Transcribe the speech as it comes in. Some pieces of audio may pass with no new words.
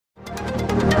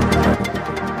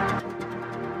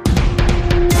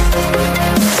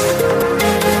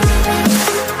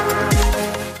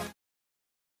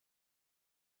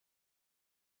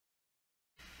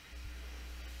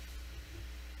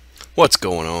What's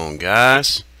going on,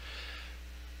 guys?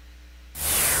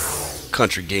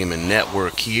 Country Gaming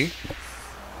Network here,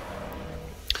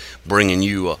 bringing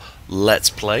you a Let's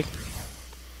Play.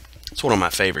 It's one of my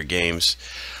favorite games.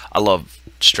 I love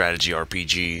strategy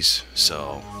RPGs,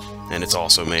 and it's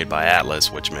also made by Atlus,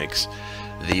 which makes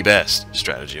the best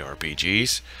strategy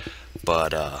RPGs.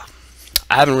 But I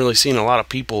haven't really seen a lot of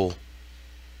people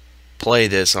play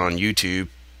this on YouTube.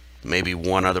 Maybe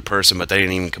one other person, but they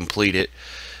didn't even complete it.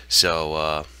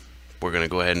 So we're going to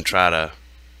go ahead and try to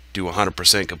do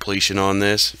 100% completion on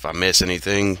this. If I miss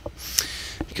anything,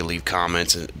 you can leave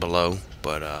comments below.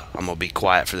 But I'm going to be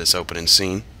quiet for this opening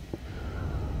scene.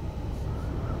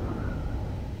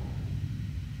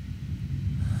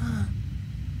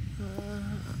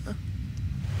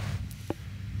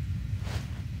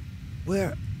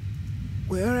 Where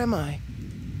am I?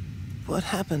 What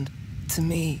happened to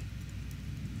me?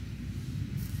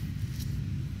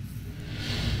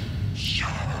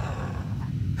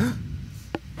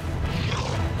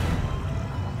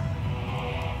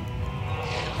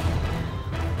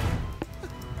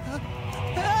 Help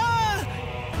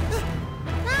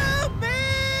me!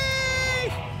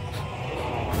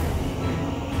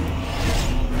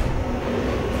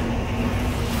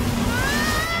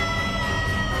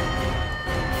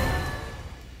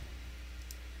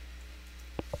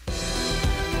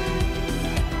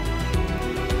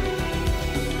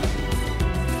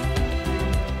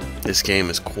 This game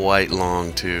is quite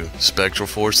long too. Spectral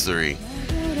Force 3.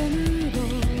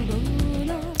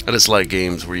 I just like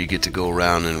games where you get to go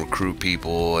around and recruit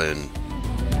people and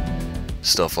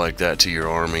stuff like that to your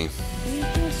army.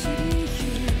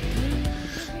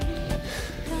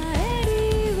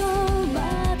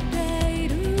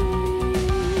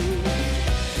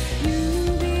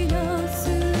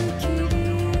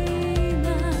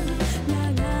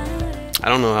 I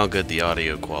don't know how good the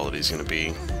audio quality is going to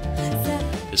be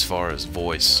as far as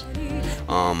voice.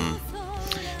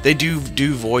 They do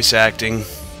voice acting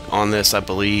on this, I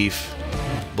believe,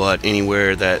 but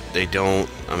anywhere that they don't,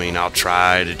 I mean, I'll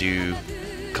try to do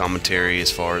commentary as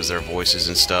far as their voices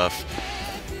and stuff,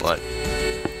 but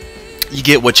you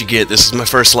get what you get. This is my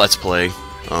first Let's Play.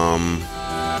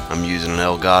 I'm using an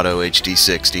Elgato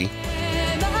HD60.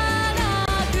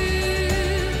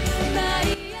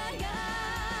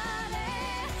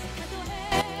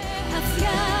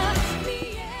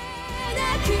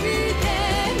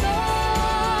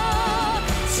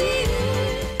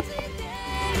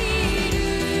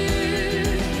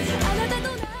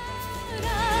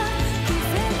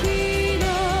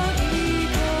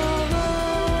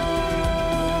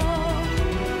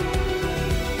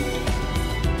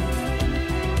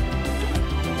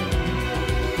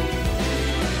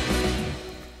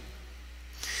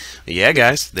 Yeah,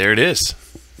 guys, there it is.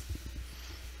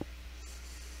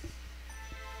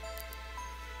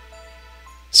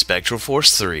 Spectral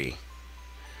Force 3.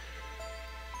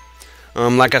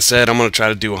 Like I said, I'm going to try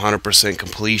to do 100%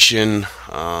 completion.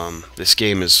 This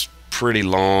game is pretty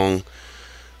long.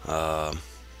 I'll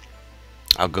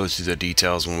go through the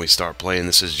details when we start playing.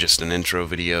 This is just an intro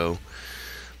video.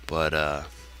 But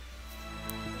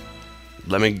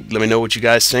let me know what you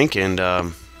guys think,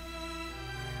 and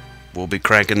we'll be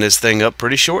cranking this thing up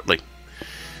pretty shortly.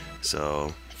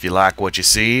 So if you like what you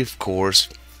see, of course,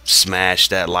 smash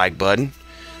that like button.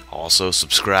 Also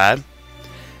subscribe,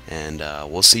 and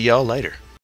we'll see y'all later.